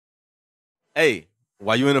Hey,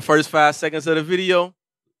 while you in the first 5 seconds of the video,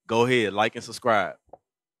 go ahead, like and subscribe.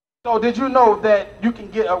 So did you know that you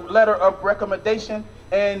can get a letter of recommendation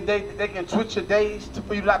and they can switch your days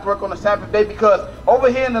for you not to work on the Sabbath day? Because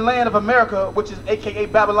over here in the land of America, which is AKA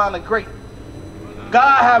Babylon the Great,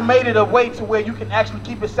 God have made it a way to where you can actually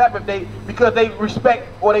keep a Sabbath day because they respect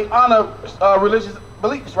or they honor religious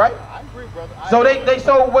beliefs, right? I agree, brother.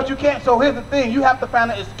 So what you can't, so here's the thing, you have to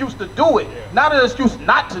find an excuse to do it, not an excuse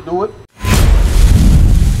not to do it.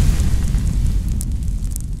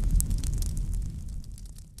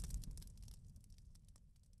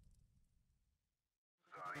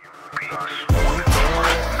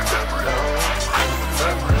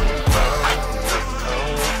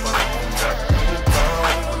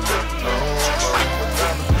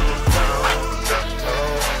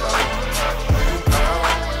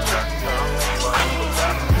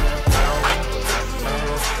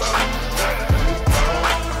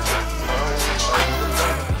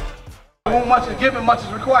 Much is given, much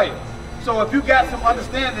is required. So if you got some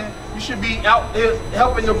understanding, you should be out there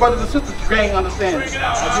helping your brothers and sisters gain understanding.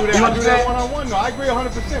 I do that one-on-one. No, I agree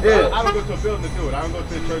 100%. Yeah. I don't go to a building to do it. I don't go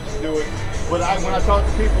to the church to do it. But when I talk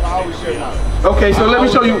to people, I always share knowledge. Okay, so let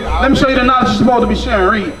me show you. Let me show you the knowledge you're supposed to be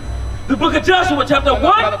sharing. Read. The book of Joshua, chapter 1.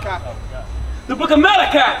 The book of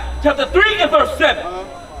Malachi, chapter 3 and verse 7.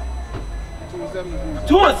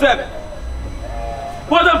 2 and 7.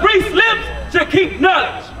 For the priest's lips shall keep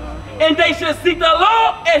knowledge, and they shall seek the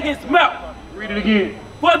law at his mouth. Read it again.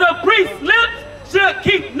 For the priest's lips should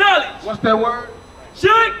keep knowledge. What's that word?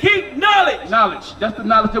 Should keep knowledge. Knowledge. That's the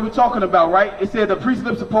knowledge that we're talking about, right? It said the priest's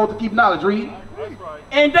lips are supposed to keep knowledge. Read.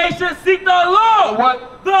 And they should seek the law. The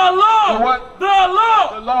what? The law. The what? The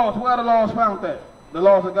law. The laws. Where are the laws found at? The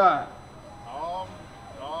laws of God.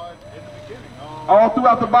 In the beginning. All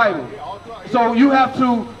throughout the Bible. Yeah, all throughout, yeah. So you have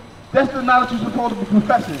to, that's the knowledge you're supposed to be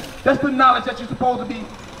professing. That's the knowledge that you're supposed to be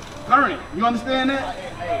learning. You understand that?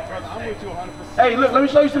 Hey, brother, I'm with you 100%. Hey, look, let me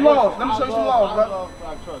show you some laws. Let me show you some laws, brother.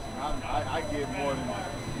 Trust me, I get more than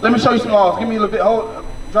Let me show you some laws. Give me Leviticus. Hold,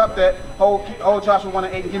 drop that. Hold Joshua 1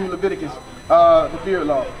 and 8 and give me Leviticus, the beard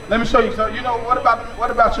law. Let me show you. So you know what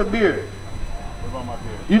about your beard? What about my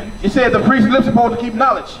beard? You said the priest's lips are supposed to keep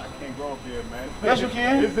knowledge. I can't grow a beard, man. Yes, you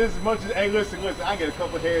can. It's as much as, hey, listen, I get a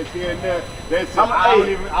couple hairs here and there. That's it. I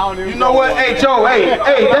don't even you know what? Hey, Joe, hey,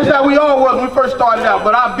 that's how we all was when we first started out.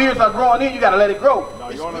 But our beards are growing in. You gotta let it grow. No,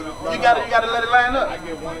 you gotta let it line up. I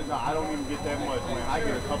get one. No, I don't even get that much, man. I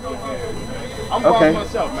get a couple of hairs, man. I'm growing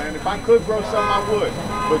myself, man. If I could grow some, I would.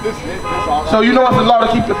 But this all. So you know it's the law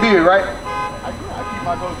to keep the beard, right? I keep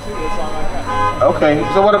my goatee. That's all I got. Okay.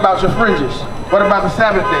 So what about your fringes? What about the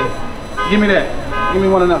Sabbath day? Give me that. Give me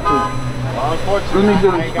one of them too. Unfortunately, Let me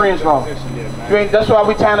do the fringe law. That's why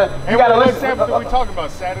we trying to. You gotta what listen. Sabbath are we talking about?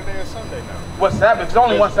 Saturday or Sunday now? What Sabbath? It's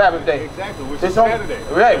only one Sabbath day. Exactly, which It's is on- Saturday.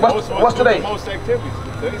 right, what's today? Most activities.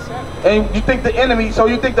 Today's Saturday. And you think the enemy, so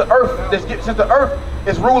you think the earth, since the earth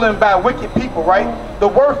is ruling by wicked people, right? The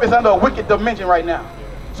earth is under a wicked dimension right now.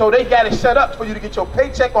 So they got it set up for you to get your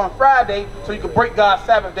paycheck on Friday so you can break God's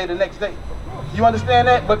Sabbath day the next day. You understand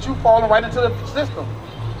that? But you falling right into the system.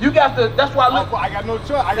 You got to, that's why I got no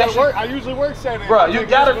choice. I got to work. I usually work Saturday. Bro, you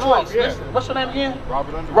got a off, choice. yeah. Listen, what's your name again?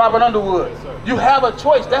 Robert Underwood. Robert Underwood. Yes, sir. You have a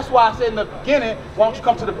choice. That's why I said in the beginning, why don't you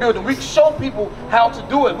come to the building? We show people how to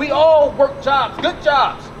do it. We all work jobs,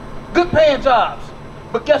 good paying jobs.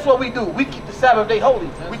 But guess what we do? We keep the Sabbath day holy.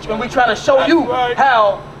 And we try to show you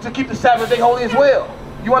how to keep the Sabbath day holy as well.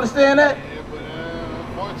 You understand that? Yeah, but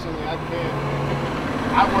unfortunately, I can't.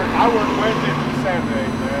 I work Wednesday through Saturday,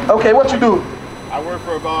 man. Okay, what you do? I work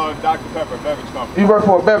for Dr. Pepper, beverage company. You work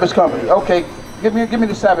for a beverage company. Okay, give me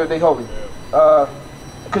the Sabbath day holy.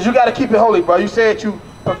 Cause you got to keep it holy, bro. You said you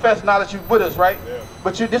profess knowledge, you with us, right? Yeah.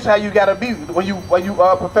 But this is how you got to be when you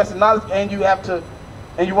profess knowledge and you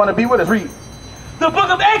want to be with us. Read. The book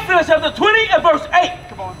of Exodus, chapter 20 and verse 8.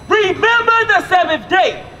 Come on. Remember the Sabbath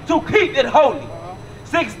day to keep it holy.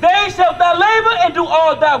 6 days shalt thou labor and do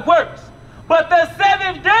all thy works. But the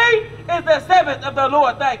 7th day is the Sabbath of the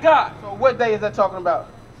Lord thy God. So what day is that talking about?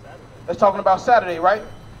 Saturday. That's talking about Saturday, right?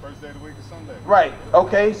 First day of the week is Sunday. Right.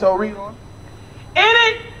 Okay, so read on. In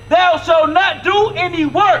it thou shalt not do any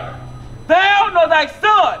work, thou nor thy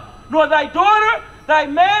son, nor thy daughter, thy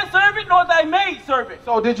manservant, nor thy maidservant.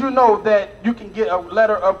 So did you know that you can get a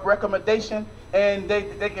letter of recommendation and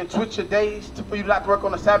they can switch your days for you not to work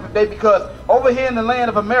on the Sabbath day? Because over here in the land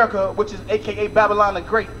of America, which is AKA Babylon the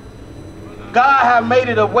Great, God have made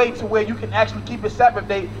it a way to where you can actually keep a Sabbath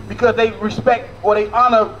day because they respect or they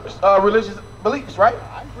honor religious beliefs, right?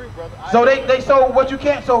 I agree, brother. So what you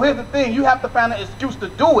can't, so here's the thing, you have to find an excuse to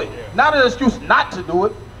do it, not an excuse not to do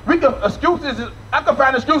it. We can excuses. I can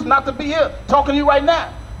find excuses not to be here talking to you right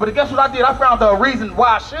now. But guess what I did? I found a reason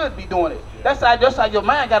why I should be doing it. That's how your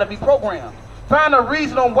mind got to be programmed. Find a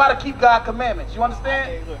reason on why to keep God's commandments. You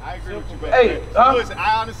understand? Hey, look, I agree with you, brother. Hey, listen,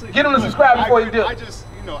 I honestly get them to subscribe before you do. I just,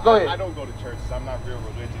 you know, Go ahead. I don't go to churches. I'm not real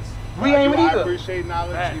religious. We ain't either. I appreciate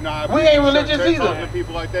knowledge. You know, I we ain't religious either. Talking to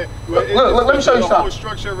people like that. Look, let me show you the something. whole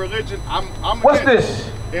structure of religion. I'm What's against.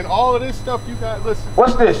 this? And all of this stuff you got. Listen.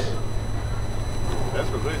 What's this? That's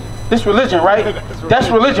religion. This religion, right? That's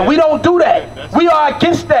religion. We don't do that. We are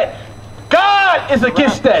against that. God is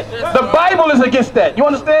against that. The Bible is against that. You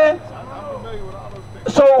understand?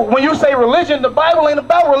 So when you say religion, the Bible ain't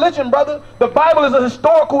about religion, brother. The Bible is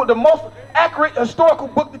the most accurate historical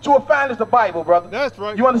book that you will find is the Bible, brother. That's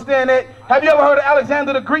right. You understand that? Have you ever heard of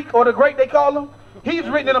Alexander the Greek, or the Great they call him? He's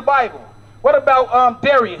written in the Bible. What about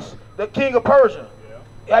Darius, the king of Persia?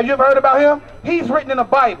 Have you ever heard about him? He's written in the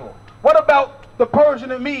Bible. What about the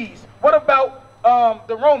Persian and Medes? What about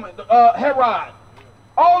the Roman, Herod?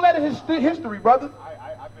 All that is history, brother.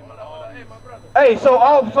 Hey,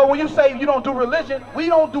 so when you say you don't do religion, we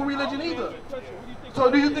don't do religion either. So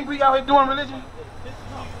do you think we out here doing religion?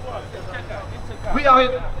 We out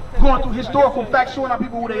here going through historical facts, showing our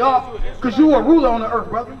people who they are, because you a ruler on the earth,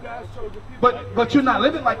 brother. But you're not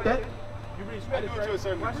living like that.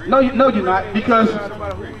 No, you're not, because I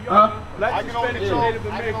can only control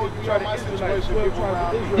my situation.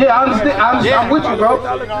 Yeah, I understand. I'm with you, bro.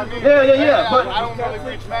 Yeah. But I don't really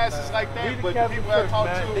reach masses like that. But the people I talk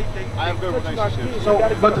to, I have good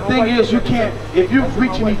relationships. But the thing is, you can't. If you're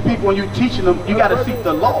reaching these people and you're teaching them, you got to seek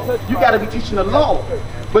the law. You got to be teaching the law.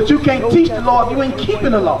 But you can't teach the law if you ain't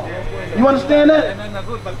keeping the law. You understand that?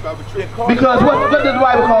 Because what does the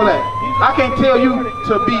Bible call that? I can't tell you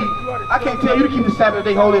to keep the Sabbath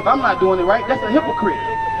day holy if I'm not doing it right. That's a hypocrite.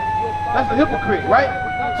 That's a hypocrite, right?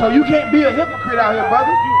 So you can't be a hypocrite out here,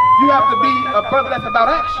 brother. You have to be a brother that's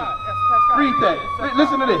about action. Read that.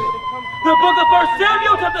 Listen to this. The book of 1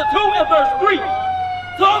 Samuel chapter 2 and verse 3.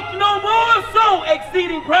 Talk no more so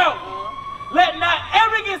exceeding proud. Let not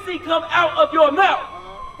arrogancy come out of your mouth.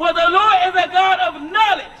 For the Lord is a God of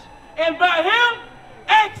knowledge, and by him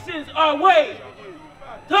actions are weighed.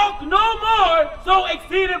 Talk no more so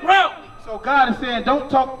exceeding proud. So God is saying, don't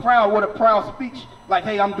talk proud with a proud speech, like,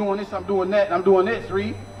 hey, I'm doing this, I'm doing that, I'm doing this.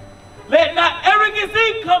 Read. Let not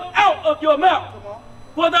arrogancy come out of your mouth.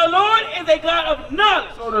 For the Lord is a God of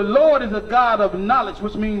knowledge. So the Lord is a God of knowledge,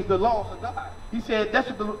 which means the laws of God. He said, that's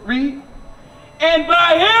what the read. And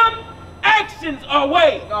by him actions are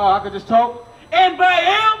weighed. No, I could just talk. And by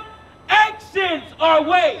him actions are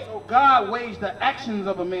weighed. So God weighs the actions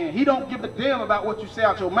of a man. He don't give a damn about what you say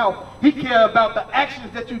out your mouth. He cares about the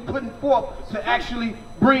actions that you're putting forth to actually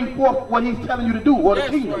bring forth what he's telling you to do, or the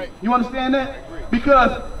kingdom. Right. You understand that?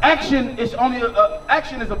 Because action is only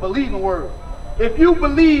action is a believing word. If you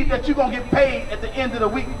believe that you're going to get paid at the end of the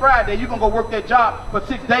week, Friday, you're going to go work that job for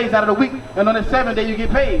 6 days out of the week, and on the 7th day you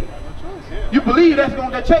get paid. You believe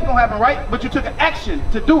that check gonna happen, right? But you took an action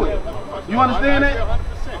to do it. You understand that?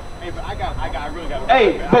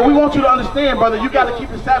 Hey, but we want you to understand, brother. You got to keep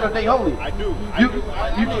the Sabbath day holy. I do.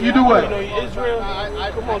 You do what? Israel.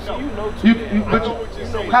 Come on, so you know too.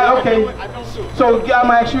 Okay. So I'm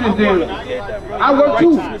gonna ask you this then. I work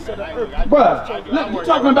too, bruh. Look, you're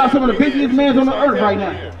talking about some of the busiest men on the earth right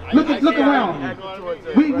now. Look around.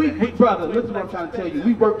 We brother. Listen to what I'm trying to tell you.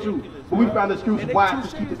 We work too. But we found the excuse why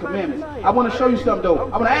to keep the commandments. I want to show you something though.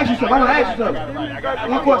 I want to ask you something.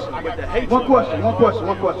 One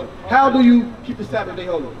question. How do you keep the Sabbath day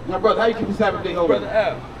holy? My brother, how you keep the Sabbath day holy?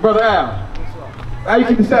 Brother Al. How you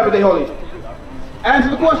keep the Sabbath day holy? Answer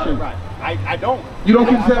the question. I don't. You don't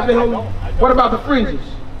keep the Sabbath day holy? What about the fringes?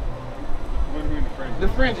 What do you mean the fringes? The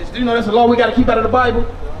fringes. Do you know that's a law we got to keep out of the Bible?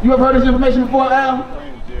 You ever heard this information before, Al?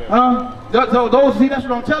 Huh? See, that's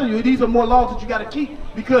what I'm telling you. These are more laws that you got to keep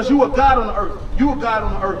because you are God on the earth. You are God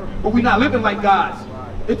on the earth, but we're not living like gods.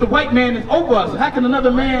 If the white man is over us, how can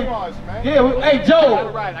another man? Yeah, hey,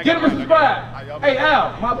 Joe, get him a subscribe. Hey,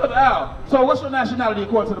 Al, my brother Al. So what's your nationality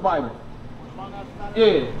according to the Bible?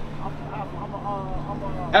 Yeah.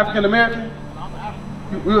 African American?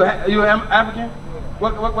 You African?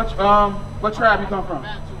 What tribe you come from?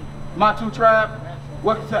 Matu tribe?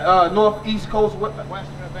 What north, east coast?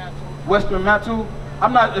 Western Matu?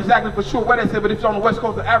 I'm not exactly for sure what they said, but if it's on the west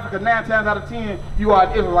coast of Africa, 9 times out of 10, you are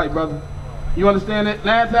an Israelite, brother. You understand that?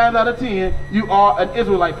 9 times out of 10, you are an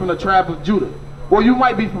Israelite from the tribe of Judah. Well, you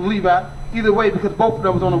might be from Levi. Either way, because both of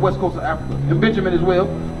them was on the west coast of Africa, and Benjamin as well.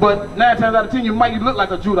 But 9 times out of 10, you might look like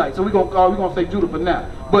a Judite. So we're gonna say Judah for now.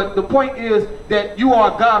 But the point is that you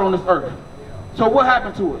are God on this earth. So what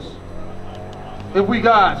happened to us? if we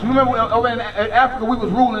gods. You remember over in Africa we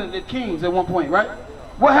was ruling the kings at one point, right?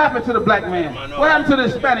 What happened to the black man? What happened to the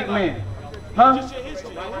Hispanic man? Huh?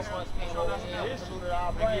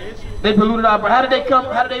 They polluted our. How did they come?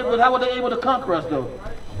 How were they able to conquer us though?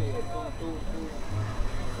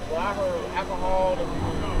 Well, I heard alcohol,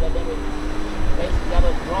 that they got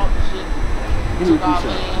us drunk and shit. Took our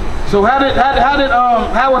land. So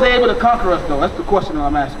how was they able to conquer us though? That's the question that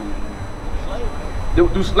I'm asking.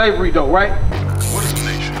 Slavery. Do slavery though, right? What is a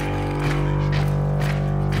nation?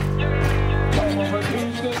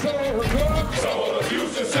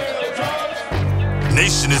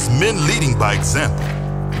 Nation is men leading by example.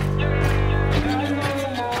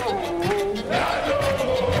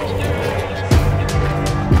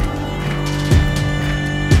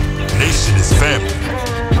 Nation is family.